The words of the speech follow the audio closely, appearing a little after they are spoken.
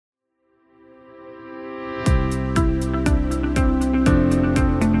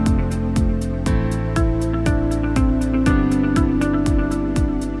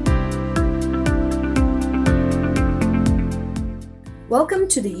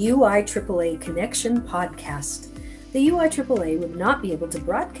to the UIAAA Connection podcast. The UIAAA would not be able to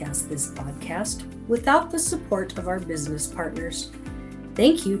broadcast this podcast without the support of our business partners.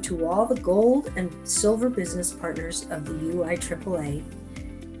 Thank you to all the gold and silver business partners of the UIAAA,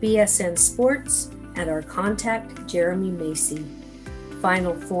 BSN Sports, and our contact, Jeremy Macy.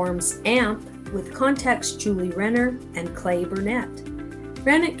 Final Forms AMP with contacts Julie Renner and Clay Burnett.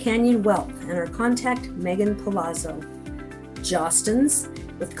 Granite Canyon Wealth and our contact, Megan Palazzo. Jostens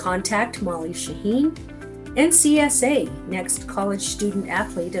with contact Molly Shaheen, NCSA, Next College Student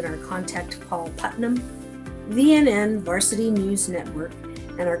Athlete, and our contact Paul Putnam, VNN Varsity News Network,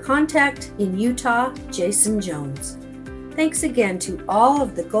 and our contact in Utah, Jason Jones. Thanks again to all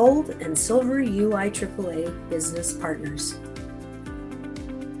of the gold and silver UIAAA business partners.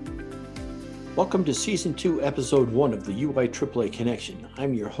 Welcome to Season 2, Episode 1 of the UIAAA Connection.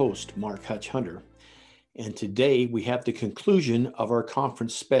 I'm your host, Mark Hutch Hunter. And today we have the conclusion of our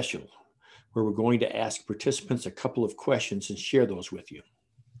conference special, where we're going to ask participants a couple of questions and share those with you.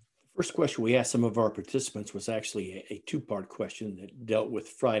 The first question we asked some of our participants was actually a two-part question that dealt with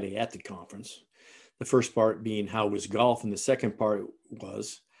Friday at the conference. The first part being how was golf, and the second part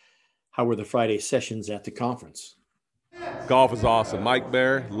was how were the Friday sessions at the conference? Golf was awesome. Mike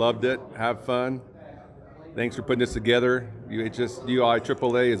Bear, loved it. Have fun. Thanks for putting this together.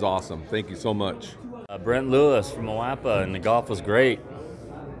 UIAAA is awesome. Thank you so much. Brent Lewis from Moapa, and the golf was great.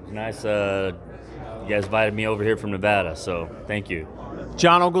 Nice. You guys invited me over here from Nevada, so thank you.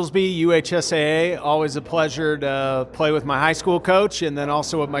 John Oglesby, UHSAA. Always a pleasure to play with my high school coach, and then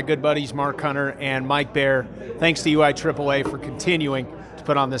also with my good buddies Mark Hunter and Mike Bear. Thanks to UIAAA for continuing to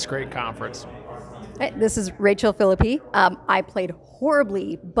put on this great conference. Hey, this is Rachel Philippi. I played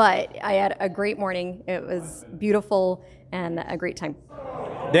horribly, but I had a great morning. It was beautiful and a great time.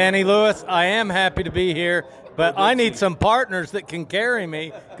 Danny Lewis, I am happy to be here, but I need some partners that can carry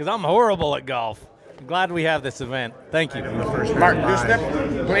me because I'm horrible at golf. I'm glad we have this event. Thank you. Mark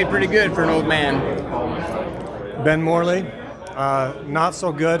Gustep played pretty good for an old man. Ben Morley, not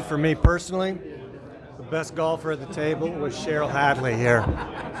so good for me personally. The best golfer at the table was Cheryl Hadley here.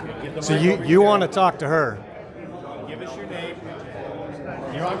 So you want to talk to her. Give us your name.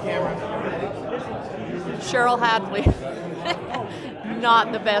 You're on camera. Cheryl Hadley.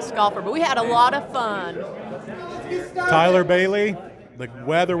 Not the best golfer, but we had a lot of fun. Tyler Bailey, the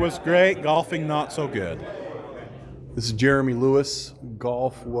weather was great, golfing not so good. This is Jeremy Lewis.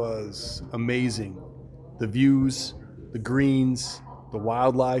 Golf was amazing. The views, the greens, the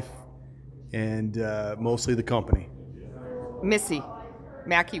wildlife, and mostly the company. Missy,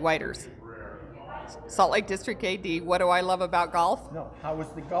 Mackie Whiters, Salt Lake District AD. What do I love about golf? No, how was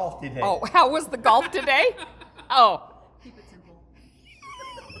the golf today? Oh, how was the golf today? Oh. Keep it simple.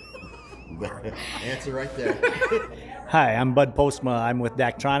 Answer right there. Hi, I'm Bud Postma. I'm with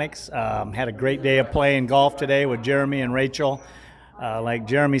Daktronics. Had a great day of playing golf today with Jeremy and Rachel. Like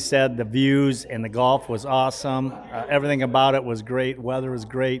Jeremy said, the views and the golf was awesome. Everything about it was great. Weather was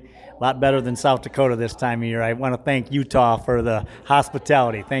great. A lot better than South Dakota this time of year. I want to thank Utah for the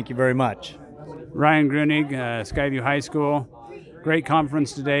hospitality. Thank you very much. Ryan Grunig, Skyview High School. Great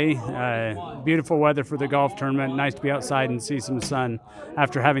conference today. Beautiful weather for the golf tournament. Nice to be outside and see some sun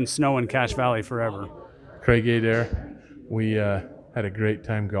after having snow in Cache Valley forever. Craig Adair. We had a great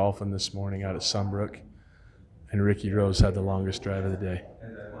time golfing this morning out at Sunbrook, and Ricky Rose had the longest drive of the day.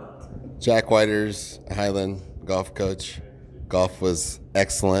 Jack Whiters, Highland golf coach. Golf was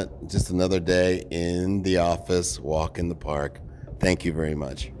excellent. Just another day in the office, walk in the park. Thank you very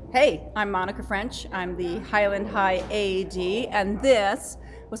much. Hey, I'm Monica French. I'm the Highland High AD, and this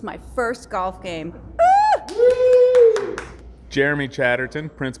was my first golf game. Jeremy Chatterton,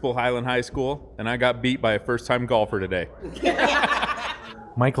 principal Highland High School, and I got beat by a first-time golfer today.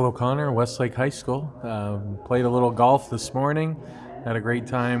 Michael O'Connor, Westlake High School. Played a little golf this morning. Had a great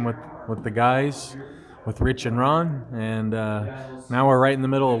time with the guys, with Rich and Ron, and now we're right in the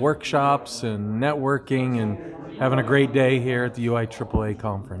middle of workshops and networking and having a great day here at the UIAAA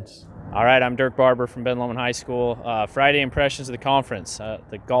conference. All right, I'm Dirk Barber from Ben Lomond High School. Friday impressions of the conference.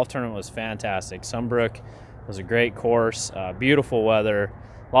 The golf tournament was fantastic. Sunbrook was a great course, beautiful weather,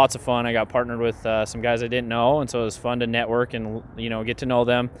 lots of fun. I got partnered with some guys I didn't know, and so it was fun to network and get to know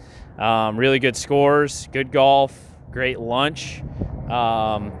them. Really good scores, good golf, great lunch.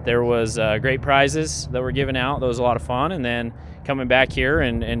 There was great prizes that were given out. That was a lot of fun. And then coming back here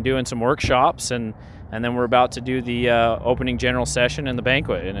and doing some workshops, and then we're about to do the opening general session and the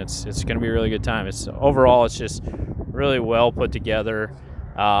banquet, and it's going to be a really good time. Overall, it's just really well put together,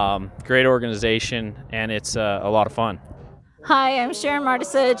 great organization, and it's a lot of fun. Hi, I'm Sharon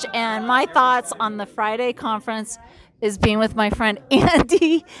Martisich, and my thoughts on the Friday conference. is being with my friend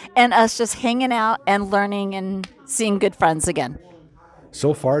Andy and us just hanging out and learning and seeing good friends again.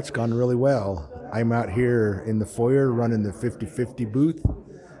 So far, it's gone really well. I'm out here in the foyer running the 50-50 booth.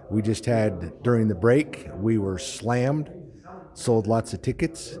 We just had, during the break, we were slammed, sold lots of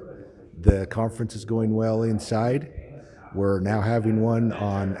tickets. The conference is going well inside. We're now having one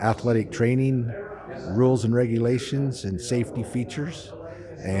on athletic training, rules and regulations, and safety features.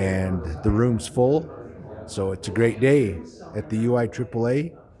 And the room's full. So it's a great day at the UI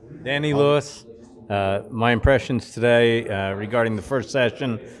AAA. Danny Lewis. My impressions today regarding the first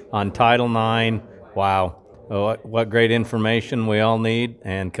session on Title IX. Wow, what great information we all need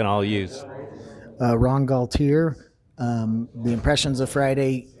and can all use. Ron Galtier. The impressions of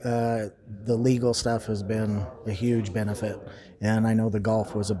Friday, the legal stuff has been a huge benefit, and I know the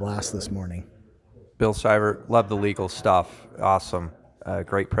golf was a blast this morning. Bill Seibert, love the legal stuff. Awesome.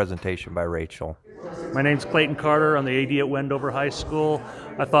 Great presentation by Rachel. My name's Clayton Carter. I'm the AD at Wendover High School.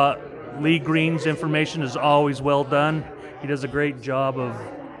 I thought Lee Green's information is always well done. He does a great job of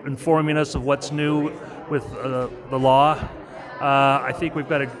informing us of what's new with the law. I think we've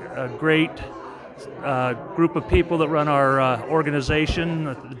got a great group of people that run our organization.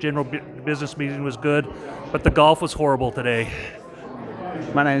 The general business meeting was good, but the golf was horrible today.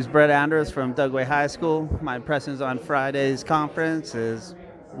 My name is Brett Andrews from Dugway High School. My impressions on Friday's conference is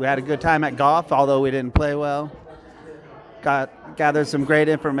we had a good time at golf, although we didn't play well. Gathered some great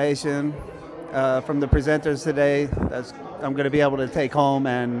information from the presenters today that I'm going to be able to take home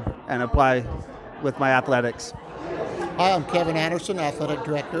and apply with my athletics. Hi, I'm Kevin Anderson, Athletic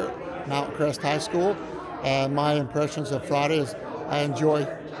Director at Mountain Crest High School. And my impressions of Friday is I enjoy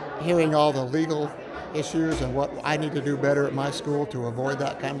hearing all the legal issues and what I need to do better at my school to avoid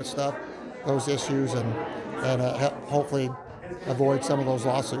that kind of stuff, those issues, and hopefully avoid some of those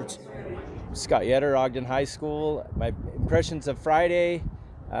lawsuits. Scott Yetter, Ogden High School. My impressions of Friday,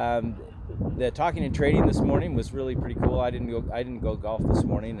 the talking and trading this morning was really pretty cool. I didn't go golf this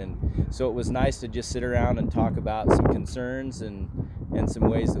morning, and so it was nice to just sit around and talk about some concerns and some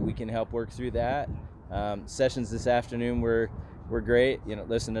ways that we can help work through that. Sessions this afternoon were great.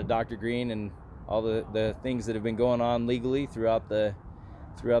 Listen to Dr. Green and all the things that have been going on legally throughout the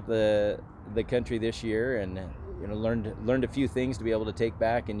country this year, and learned a few things to be able to take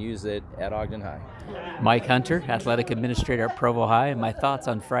back and use it at Ogden High. Mike Hunter, Athletic Administrator at Provo High. And my thoughts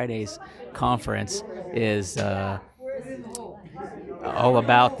on Friday's conference is all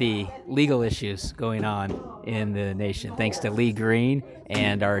about the legal issues going on in the nation. Thanks to Lee Green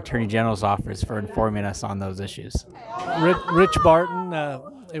and our Attorney General's office for informing us on those issues. Rich Barton,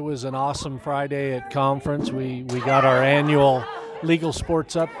 it was an awesome Friday at conference. We got our annual legal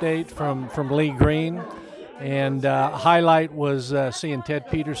sports update from Lee Green. And highlight was seeing Ted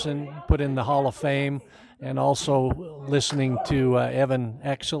Peterson put in the Hall of Fame, and also listening to Evan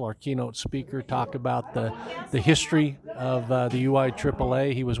Exel, our keynote speaker, talk about the history of the UI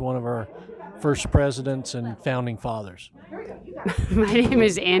AAA. He was one of our first presidents and founding fathers. My name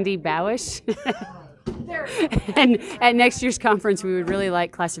is Andy Bowish. And at next year's conference, we would really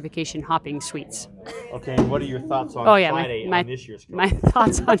like classification hopping suites. Okay, and what are your thoughts on Friday on this year's conference? My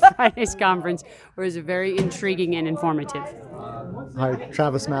thoughts on Friday's conference was very intriguing and informative. Hi,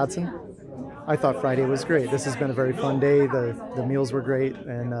 Travis Madsen. I thought Friday was great. This has been a very fun day. The meals were great,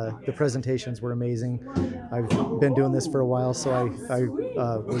 and the presentations were amazing. I've been doing this for a while, so I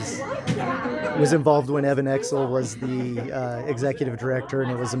was involved when Evan Exel was the executive director,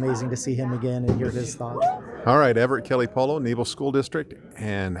 and it was amazing to see him again and hear his thoughts. All right, Everett Kelly Polo, Nebo School District.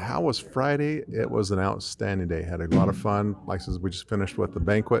 And how was Friday? It was an outstanding day. Had a lot of fun. Like I said, we just finished with the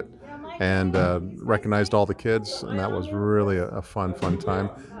banquet and recognized all the kids, and that was really a fun time.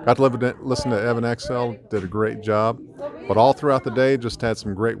 Got to listen to Evan Exel, did a great job. But all throughout the day, just had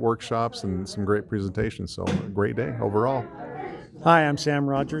some great workshops and some great presentations. So a great day overall. Hi, I'm Sam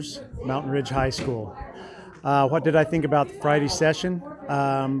Rogers, Mountain Ridge High School. What did I think about the Friday session?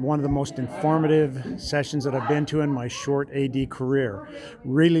 One of the most informative sessions that I've been to in my short AD career.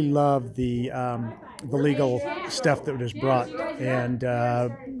 Really loved the legal stuff that was brought, and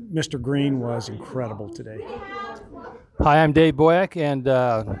Mr. Green was incredible today. Hi, I'm Dave Boyack, and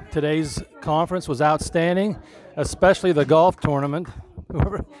today's conference was outstanding, especially the golf tournament.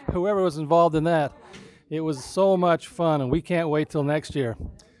 Whoever was involved in that. It was so much fun, and we can't wait till next year.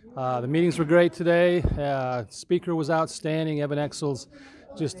 The meetings were great today. Speaker was outstanding. Evan Exel's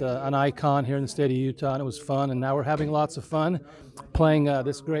just an icon here in the state of Utah, and it was fun. And now we're having lots of fun playing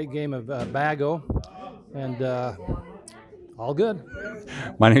this great game of Bago, and all good.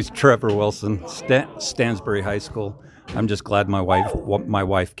 My name's Trevor Wilson, Stansbury High School. I'm just glad my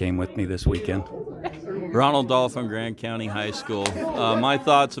wife came with me this weekend. Ronald Dahl from Grand County High School. My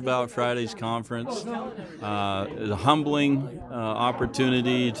thoughts about Friday's conference is a humbling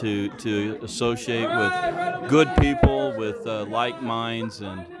opportunity to associate with good people with like minds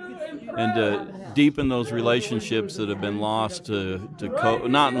and to deepen those relationships that have been lost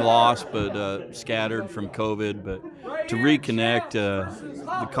not lost but scattered from COVID, but to reconnect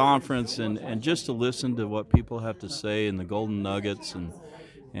the conference and just to listen to what people have to say and the golden nuggets and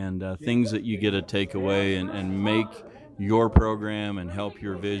things that you get to take away and make your program and help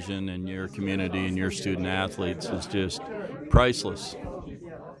your vision and your community and your student athletes is just priceless.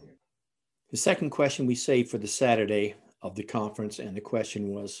 The second question we saved for the Saturday of the conference, and the question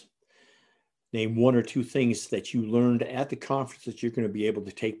was, name one or two things that you learned at the conference that you're going to be able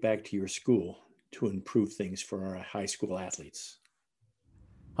to take back to your school to improve things for our high school athletes.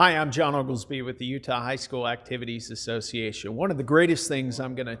 Hi, I'm John Oglesby with the Utah High School Activities Association. One of the greatest things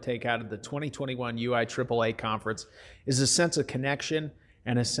I'm going to take out of the 2021 UI AAA conference is a sense of connection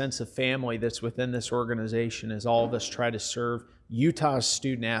and a sense of family that's within this organization as all of us try to serve Utah's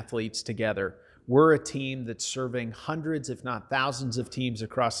student athletes together. We're a team that's serving hundreds, if not thousands of teams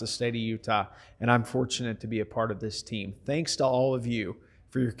across the state of Utah, and I'm fortunate to be a part of this team. Thanks to all of you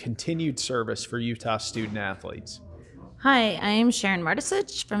for your continued service for Utah student athletes. Hi, I am Sharon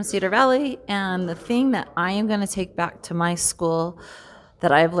Martisich from Cedar Valley, and the thing that I am going to take back to my school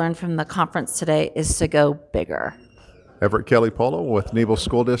that I've learned from the conference today is to go bigger. Everett Kelly Polo with Nebo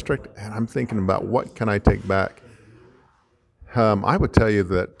School District, and I'm thinking about what can I take back. I would tell you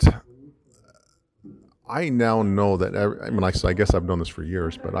that I now know that, I guess I've known this for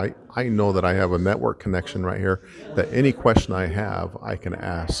years, but I know that I have a network connection right here that any question I have, I can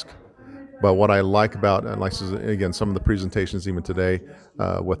ask. But what I like about, and like again, some of the presentations even today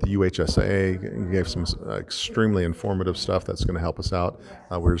with the UHSA gave some extremely informative stuff that's going to help us out.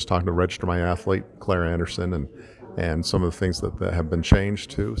 We were just talking to Register My Athlete, Claire Anderson, and some of the things that have been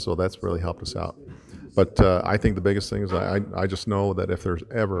changed too. So that's really helped us out. But I think the biggest thing is I just know that if there's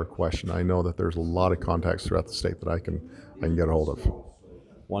ever a question, I know that there's a lot of contacts throughout the state that I can get a hold of.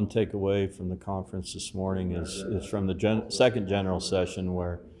 One takeaway from the conference this morning is from the second general session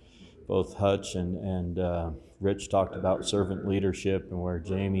where both Hutch and Rich talked about servant leadership, and where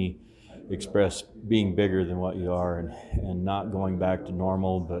Jamie expressed being bigger than what you are and not going back to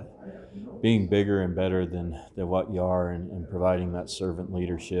normal, but being bigger and better than what you are, and providing that servant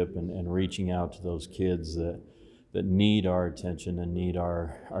leadership and reaching out to those kids that need our attention and need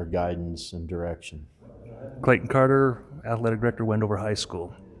our guidance and direction. Clayton Carter, Athletic Director, Wendover High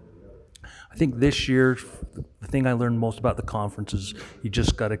School. I think this year, the thing I learned most about the conference is you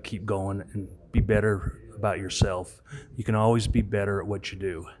just got to keep going and be better about yourself. You can always be better at what you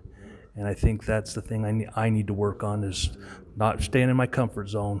do. And I think that's the thing I need to work on, is not staying in my comfort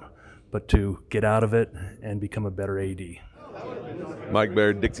zone, but to get out of it and become a better AD. Mike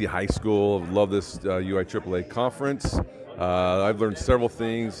Baird, Dixie High School. Love this UI AAA conference. I've learned several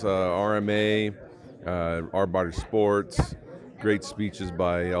things, RMA, Arbiter Sports, great speeches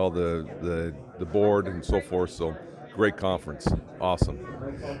by all the board and so forth. So great conference. Awesome.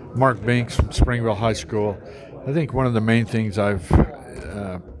 Mark Banks from Springville High School. I think one of the main things I've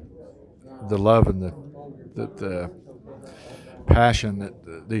the love and the passion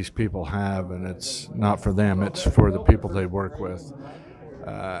that these people have, and it's not for them, it's for the people they work with.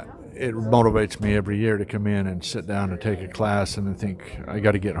 It motivates me every year to come in and sit down and take a class and think, I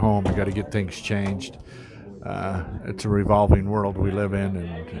got to get home, I got to get things changed. It's a revolving world we live in,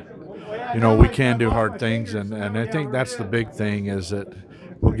 and we can do hard things, and I think that's the big thing, is that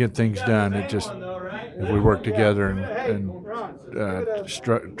we'll get things done. It just, if we work together and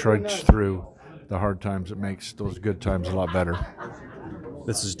trudge through the hard times, it makes those good times a lot better.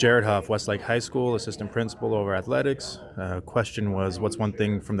 This is Jared Huff, Westlake High School, assistant principal over athletics. Question was, what's one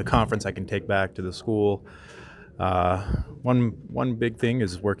thing from the conference I can take back to the school? One big thing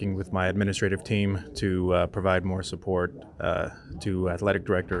is working with my administrative team to provide more support to athletic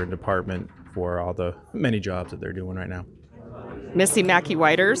director and department for all the many jobs that they're doing right now. Missy Mackey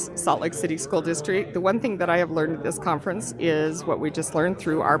Whiters, Salt Lake City School District. The one thing that I have learned at this conference is what we just learned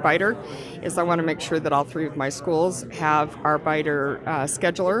through Arbiter, is I want to make sure that all three of my schools have Arbiter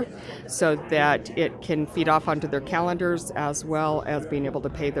scheduler so that it can feed off onto their calendars, as well as being able to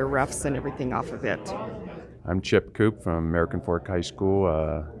pay their refs and everything off of it. I'm Chip Coop from American Fork High School,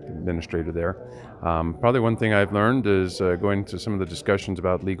 administrator there. Probably one thing I've learned is going to some of the discussions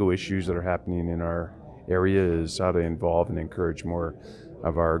about legal issues that are happening in our area, is how to involve and encourage more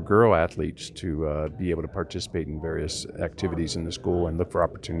of our girl athletes to be able to participate in various activities in the school and look for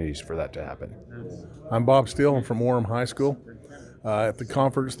opportunities for that to happen. I'm Bob Steele. I'm from Orem High School. At the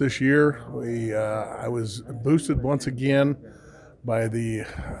conference this year, I was boosted once again by the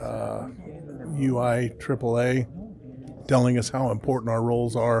UI AAA, telling us how important our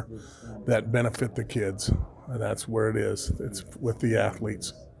roles are that benefit the kids. And that's where it is. It's with the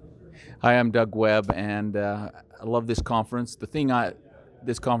athletes. Hi, I'm Doug Webb, and I love this conference. The thing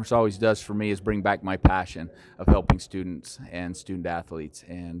this conference always does for me is bring back my passion of helping students and student athletes.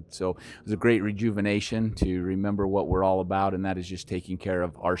 And so it was a great rejuvenation to remember what we're all about, and that is just taking care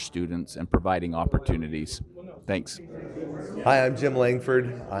of our students and providing opportunities. Thanks. Hi, I'm Jim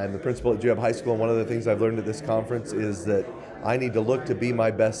Langford. I'm the principal at Joab High School, and one of the things I've learned at this conference is that I need to look to be my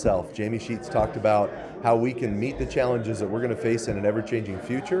best self. Jamie Sheets talked about how we can meet the challenges that we're going to face in an ever-changing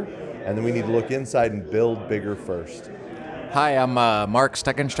future, and then we need to look inside and build bigger first. Hi, I'm Mark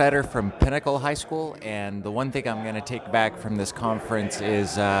Steckenstrider from Pinnacle High School, and the one thing I'm going to take back from this conference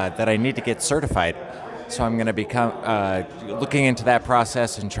is that I need to get certified. So I'm going to become looking into that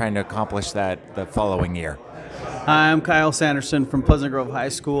process and trying to accomplish that the following year. Hi, I'm Kyle Sanderson from Pleasant Grove High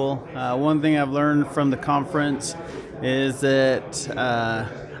School. One thing I've learned from the conference is that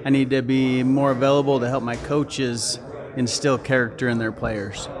I need to be more available to help my coaches instill character in their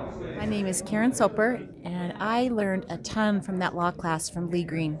players. My name is Karen Soper, and I learned a ton from that law class from Lee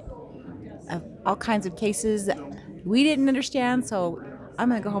Green. All kinds of cases that we didn't understand, so I'm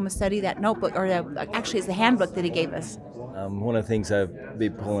going to go home and study that notebook, or actually it's the handbook that he gave us. One of the things I've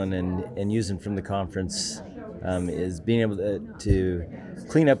been pulling and using from the conference is being able to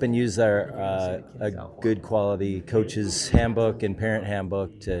clean up and use a good quality coach's handbook and parent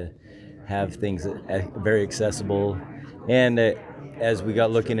handbook to have things very accessible. And as we got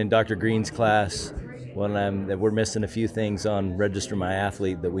looking in Dr. Green's class, that we're missing a few things on Register My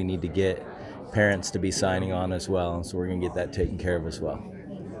Athlete that we need to get parents to be signing on as well. And so we're going to get that taken care of as well.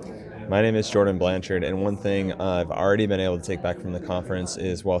 My name is Jordan Blanchard, and one thing I've already been able to take back from the conference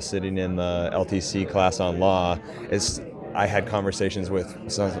is while sitting in the LTC class on law, I had conversations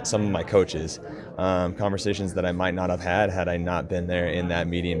with some of my coaches, conversations that I might not have had I not been there in that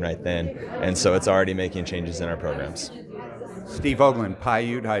meeting right then. And so it's already making changes in our programs. Steve Oakland,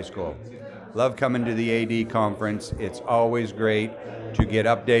 Paiute High School. Love coming to the AD conference. It's always great to get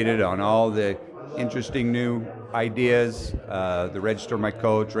updated on all the interesting new ideas, the Register My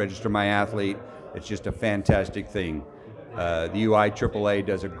Coach, Register My Athlete. It's just a fantastic thing. The UI AAA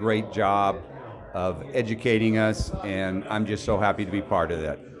does a great job of educating us, and I'm just so happy to be part of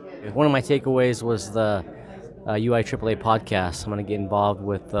that. One of my takeaways was the UI AAA podcast. I'm going to get involved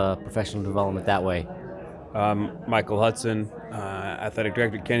with professional development that way. Michael Hudson, athletic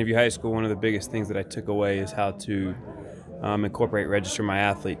director at Canyon View High School. One of the biggest things that I took away is how to incorporate Register My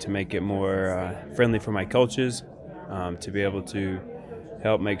Athlete to make it more friendly for my coaches, to be able to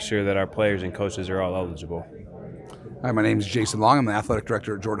help make sure that our players and coaches are all eligible. Hi, my name is Jason Long. I'm the athletic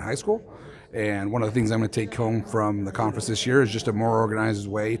director at Jordan High School. And one of the things I'm going to take home from the conference this year is just a more organized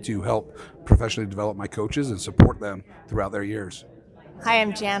way to help professionally develop my coaches and support them throughout their years. Hi,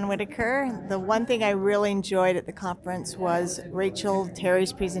 I'm Jan Whitaker. The one thing I really enjoyed at the conference was Rachel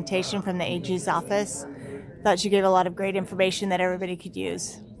Terry's presentation from the AG's office. Thought she gave a lot of great information that everybody could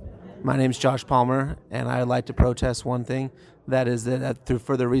use. My name's Josh Palmer, and I'd like to protest one thing. That is that through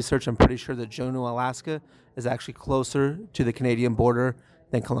further research, I'm pretty sure that Juneau, Alaska is actually closer to the Canadian border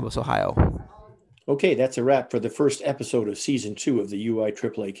than Columbus, Ohio. Okay, that's a wrap for the first episode of Season 2 of the UI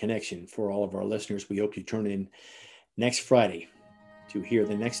AAA Connection. For all of our listeners, we hope you turn in next Friday to hear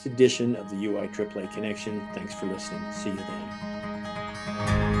the next edition of the UI AAA Connection. Thanks for listening. See you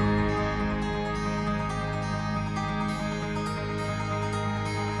then.